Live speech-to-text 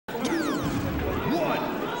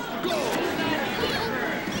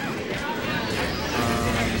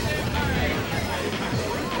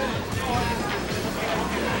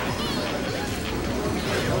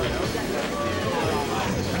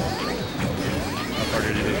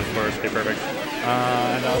Here, these are the scores. Okay, perfect.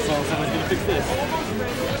 And someone's gonna fix this.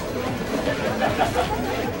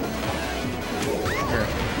 Here,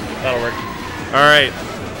 that'll work. All right.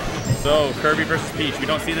 So Kirby versus Peach. We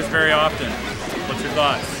don't see this very often. What's your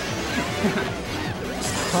thoughts?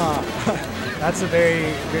 That's a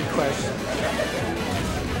very good question.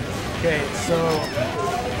 Okay, so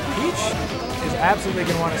Peach is absolutely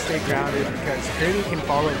going to want to stay grounded because Kirby can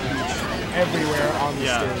follow Peach everywhere on the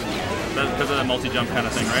stage. That's because of the multi-jump kind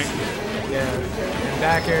of thing, right? Yeah, and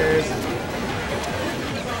back airs.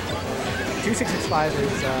 2665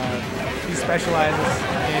 is, he specializes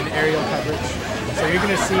in aerial coverage. So you're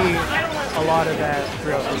going to see a lot of that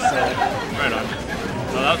throughout this set. Right on.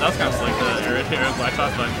 Well, that was kind of slick, the aerial black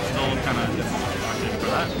toss, but I'm still kind of disappointed for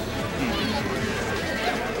that.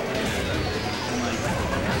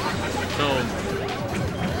 So,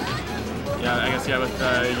 yeah, I guess, with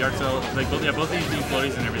Yardsale, like, both of these do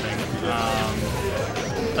floaties and everything.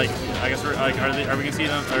 Like, I guess are we gonna see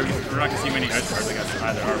them? We're not gonna see many edge cards, I guess,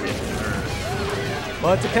 either, are we?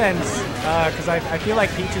 Well, it depends, because I feel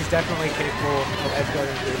like Peach is definitely capable of edge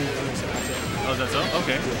guarding Kirby in this matchup. Oh, is that so?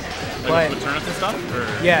 Okay. Like with turnips and stuff? Or?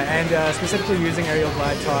 Yeah, and specifically using aerial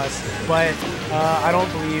glide toss, but I don't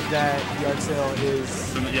believe that Yardsale is...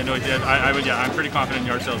 I'm pretty confident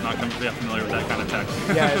Yardsale is not familiar with that kind of tech.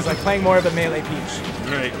 Yeah, it's like playing more of a melee Peach.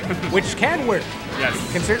 Right. Which can work. Yes.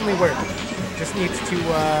 Can certainly work. Just needs to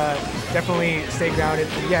definitely stay grounded.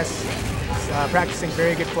 Yes, practicing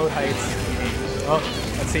very good float heights. Oh,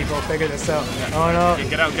 let's see if we'll figure this out. Yeah. Oh no. Okay,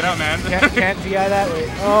 get out, man. Can't GI that way.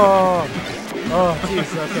 Oh,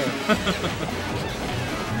 jeez, okay.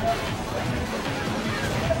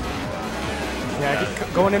 Yeah,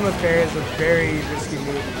 going in with fair is a very risky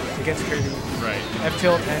move against Kirby. Right. F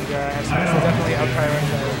tilt and F smash will definitely out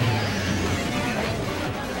prioritize.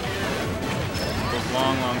 Those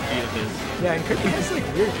long feet of his. Yeah, and Kirby has like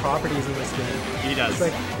weird properties in this game. He does. It's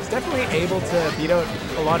like he's definitely able to beat out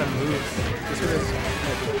a lot of moves just with his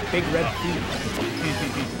like, big red feet.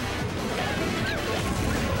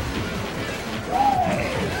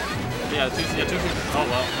 Yeah, oh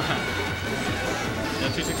well.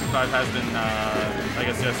 Yeah, 265 has been, I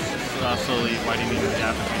guess, just slowly widening the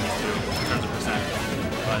gap between these two in terms of percent.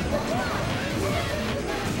 But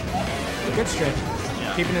good straight.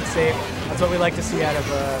 Yeah. Keeping it safe. That's what we like to see out of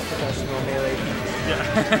a professional melee. Yeah.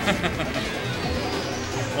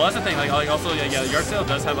 Well, that's the thing. Like also, Yardsale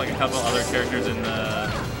does have like a couple other characters in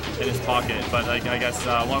his pocket, but like I guess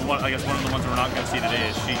one of the ones we're not going to see today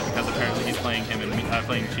is Sheik, because apparently he's playing him and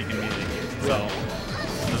playing Sheik in melee, so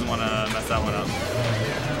doesn't want to mess that one up.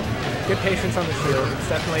 Good patience on the shield. It's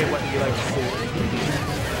definitely what you like to see.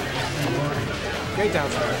 Great down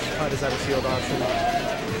smash. How does that a shield option?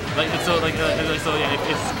 If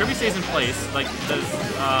Kirby stays in place, like does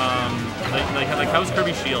how's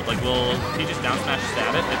Kirby's shield? Like, will he just down smash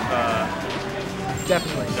stab it if?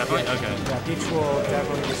 Definitely. Definitely? Yeah. Okay. Yeah, Peach will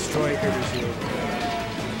definitely destroy Kirby's shield.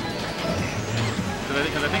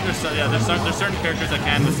 Because I think there's certain characters that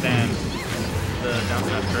can withstand the down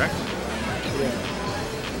smash, correct? Yeah.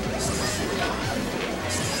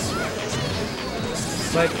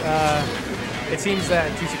 But it seems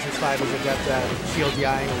that 2665 is adept at shield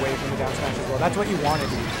DIing away from the down smash as well. That's what you want to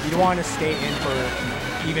do. You don't want to stay in for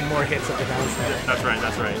even more hits of the down smash. That's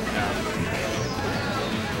right. Yeah.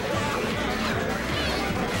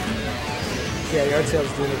 Yeah, Yardsale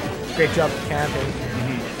is doing a great job of camping.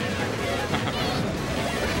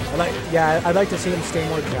 I'd like to see him stay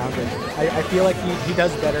more grounded. I feel like he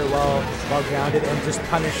does better while grounded and just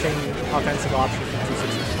punishing offensive options from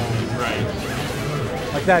 265. Right.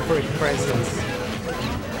 Like that, for instance.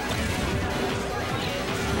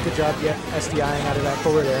 Good job, SDIing out of that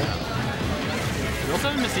forward air. We also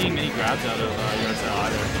haven't been seeing many grabs out of Yardsale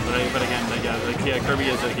either. But again, Kirby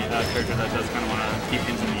is a character that does kind of want to keep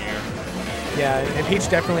things in the air. Yeah, and Peach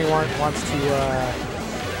definitely wants to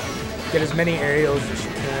get as many aerials as she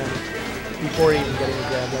can before even getting a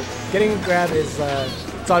grab. Like, getting a grab is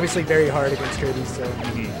it's obviously very hard against Kirby. So.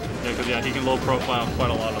 Yeah, because he can low profile quite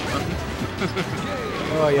a lot of them.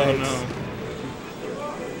 Oh yeah. I don't know.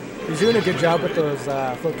 He's doing a good job with those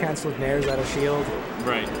float canceled nairs out of shield.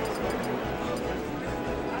 Right.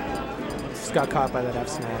 Just got caught by that F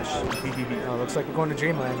smash. Oh, looks like we're going to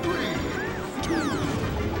Dreamland. 3, 2,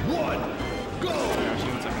 1, go!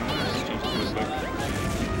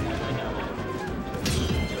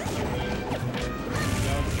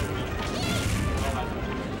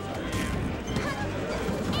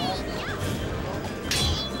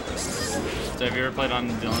 Have you ever played on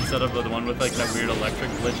Dylan's setup, the one with like that weird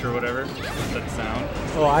electric glitch or whatever? That sound.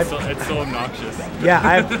 Oh, It's so obnoxious. Yeah,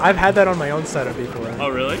 I've had that on my own setup before. Oh,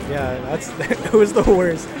 really? Yeah, it was the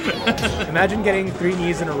worst. Imagine getting 3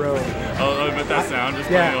 knees in a row. Oh, but that sound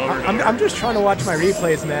just Yeah, playing over and over. I'm just trying to watch my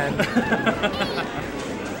replays, man.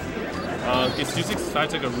 Okay, 265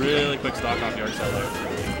 took a really quick stock off Yardsale there.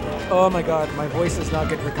 Oh my god, my voice is not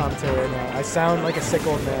good for commentary right now. I sound like a sick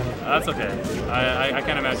old man. That's okay. I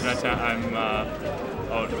can't imagine I'm. Oh.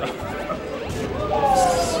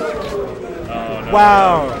 Oh no.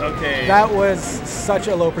 Wow. Okay. That was such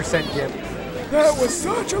a low percent gimp. That was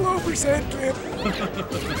such a low percent gimp.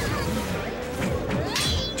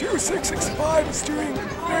 2665 is doing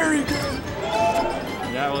very good.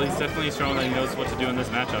 Yeah, well, he's definitely shown that he knows what to do in this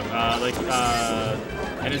matchup.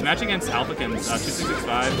 In his match against Alphacans,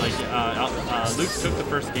 2665, Luke took the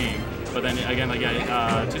first game, but then again,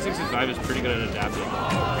 2665 is pretty good at adapting.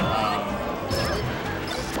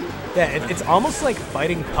 Yeah, it's almost like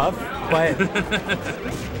fighting Puff, but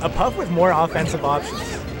a Puff with more offensive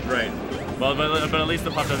options. Right. Well, but at least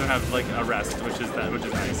the Puff doesn't have like a rest, which is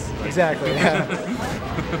nice. Like, Exactly. Yeah.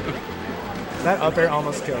 That up air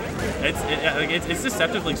almost killed. It's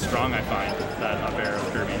deceptively strong, I find, that up air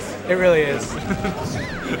of Kirby's. It really is.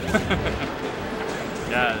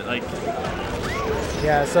 Yeah, like.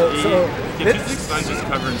 Yeah. So. This is just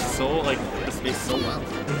covering the space so well.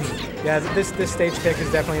 Yeah, this stage pick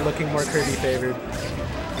is definitely looking more Kirby favored.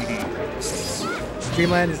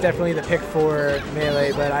 Dreamland is definitely the pick for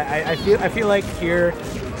Melee, but I feel like here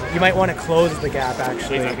you might want to close the gap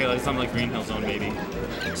actually. Exactly, like something like Green Hill Zone maybe.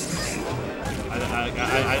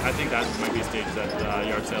 I think that might be a stage that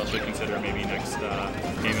Yardsale should consider maybe next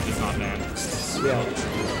game if it's not banned. Yeah.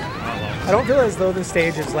 Oh, well. I don't feel as though the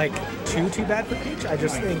stage is like too bad for Peach. I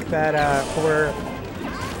just think that for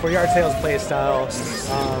Yardsale's playstyle,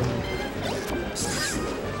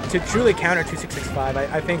 to truly counter 2665,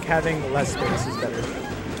 I think having less space is better.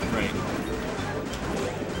 Right.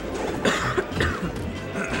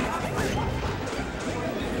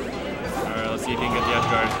 Alright, let's see if he can get the edge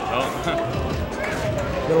guard. Oh.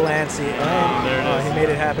 Little antsy. And, there it is. He made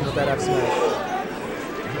it happen with that up smash.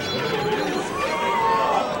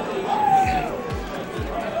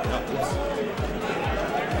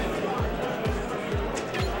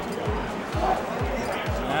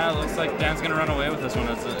 Yeah, looks like Dan's gonna run away with this one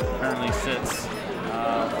as it apparently sits.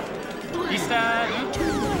 He's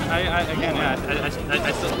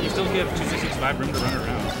you still give 2665 room to run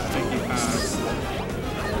around. I think he kind of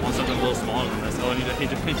wants something a little smaller than this. Oh, and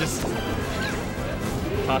he just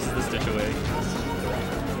tosses the stitch away.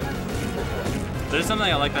 There's something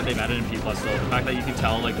I like that they've added in P+ though. The fact that you can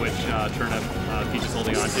tell like which turnip Peach is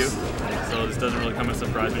holding on to. So this doesn't really come as a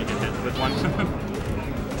surprise when you get hit with one.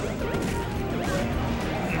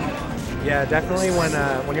 Yeah, definitely when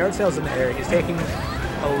Yardsale's in the air, he's taking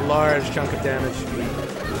a large chunk of damage.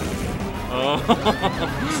 Oh,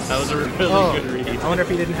 that was a really good read. I wonder if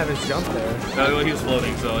he didn't have his jump there. No, well, he was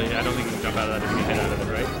floating, so I don't think he can jump out of that if you get hit out of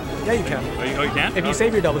it, right? Yeah, you can. Oh, you can? If you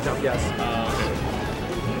save your double jump, yes.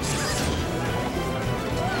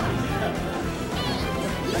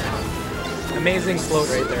 Okay. Amazing float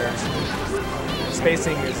right there.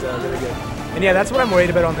 Spacing is really good. And yeah, that's what I'm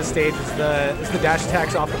worried about on this stage is the dash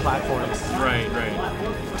attacks off the platforms. Right.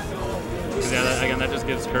 Yeah, again, that just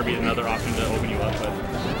gives Kirby another option to open you up. But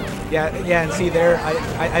yeah, and see there,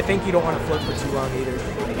 I think you don't want to float for too long either.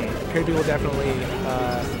 Kirby will definitely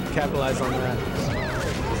capitalize on that.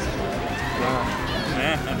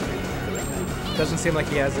 Doesn't seem like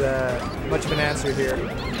he has much of an answer here.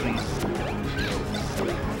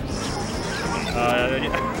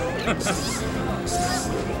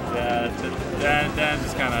 Yeah, Dan's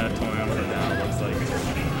just kind of toying with it now, it looks like.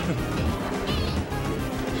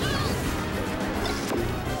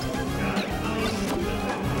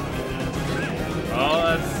 Oh,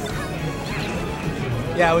 that's...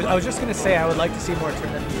 Yeah, I was just going to say I would like to see more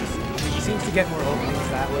turnip use. He seems to get more openings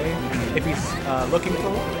that way if he's looking for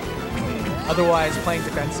one. Otherwise, playing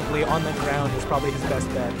defensively on the ground is probably his best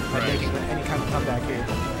bet at making any kind of comeback here.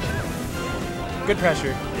 Good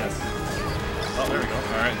pressure. Yes. Oh, there we go.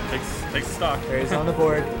 All right, takes stock. There he's on the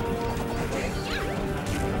board.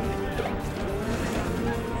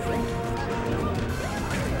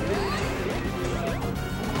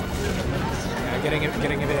 Yeah, getting a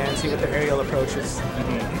bit antsy with the aerial approaches.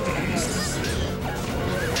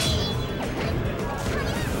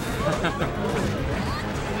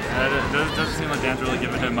 It doesn't seem like Dan's really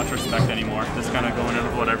giving him much respect anymore. Just kind of going in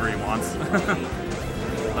with whatever he wants.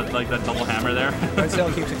 Like that double hammer there.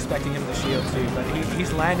 Yardsale keeps expecting him to shield too, but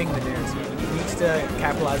he's landing the dance. He needs to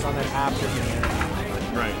capitalize on that after the air.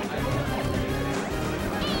 Right.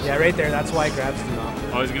 Yeah, right there. That's why grabs him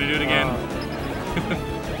off. Oh, he's gonna do it again.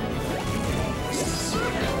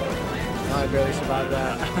 Oh, I barely survived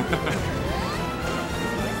that.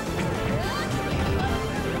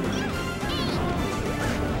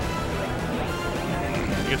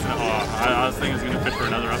 He gets an, I was thinking he was gonna fish for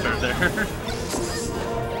another up air there.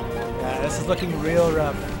 Yeah, this is looking real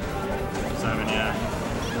rough. 7, yeah.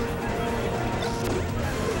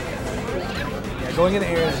 Yeah, going in the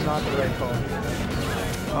air is not the right call.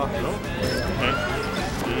 Oh, Okay.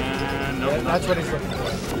 And nope, yeah, that's what he's looking for.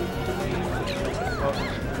 Oh.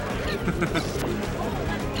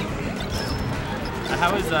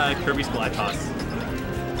 How is Kirby's glide toss?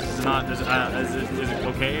 Is it not? Is it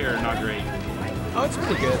okay or not great? Oh, it's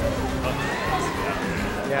pretty good.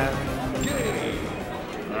 Oh, Yeah,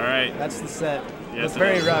 all right. that's the set. Yes, It's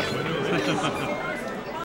very it is. rough.